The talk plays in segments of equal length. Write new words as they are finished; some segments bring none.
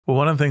Well,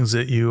 one of the things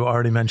that you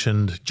already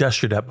mentioned,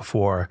 gestured at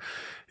before,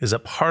 is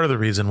that part of the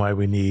reason why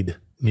we need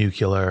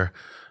nuclear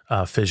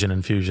fission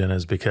and fusion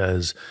is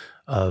because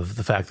of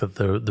the fact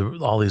that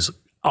all these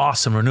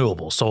awesome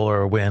renewables,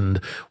 solar,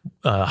 wind,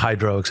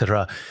 hydro, et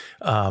cetera.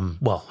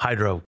 Well,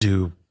 hydro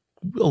do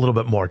a little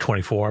bit more,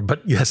 24,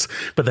 but yes,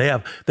 but they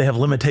have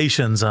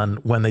limitations on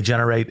when they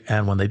generate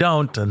and when they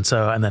don't. And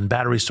then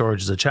battery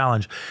storage is a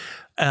challenge.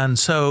 And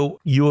so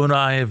you and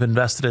I have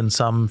invested in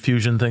some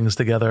fusion things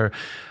together.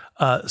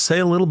 Say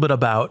a little bit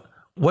about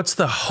what's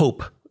the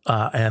hope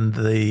and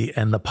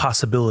the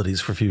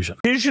possibilities for fusion.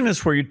 Fission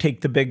is where you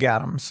take the big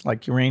atoms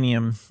like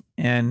uranium,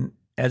 and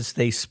as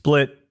they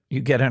split, you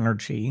get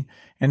energy.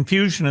 And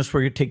fusion is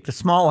where you take the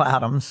small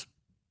atoms,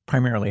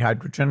 primarily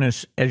hydrogen,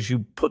 as you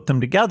put them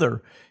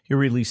together, you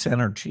release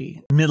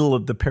energy. Middle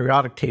of the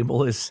periodic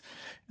table is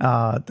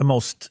the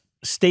most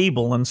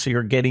stable, and so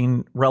you're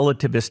getting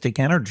relativistic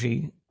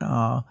energy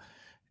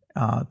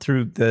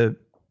through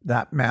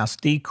that mass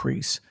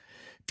decrease.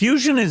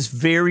 Fusion is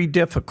very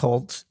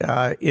difficult.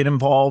 It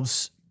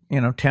involves,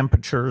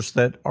 temperatures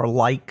that are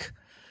like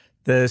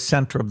the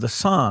center of the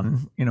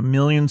sun,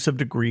 millions of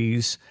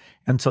degrees.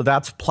 And so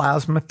that's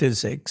plasma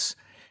physics,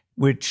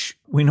 which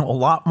we know a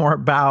lot more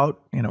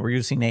about. We're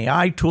using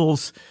AI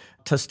tools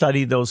to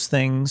study those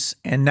things.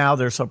 And now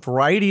there's a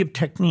variety of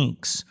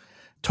techniques,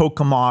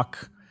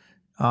 tokamak,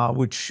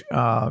 which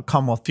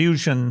Commonwealth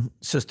Fusion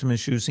System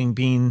is using,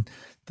 being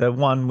the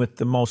one with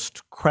the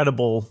most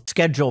credible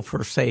schedule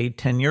for, say,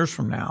 10 years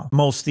from now.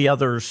 Most of the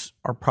others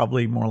are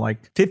probably more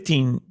like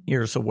 15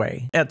 years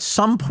away. At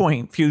some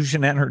point,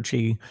 fusion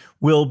energy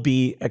will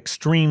be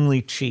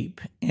extremely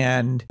cheap.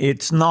 And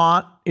it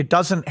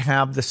doesn't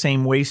have the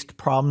same waste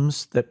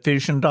problems that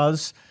fission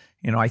does.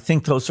 I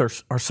think those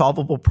are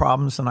solvable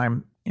problems, and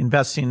I'm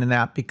investing in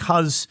that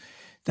because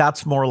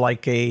that's more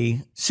like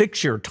a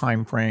 6-year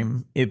time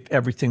frame if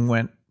everything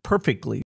went perfectly.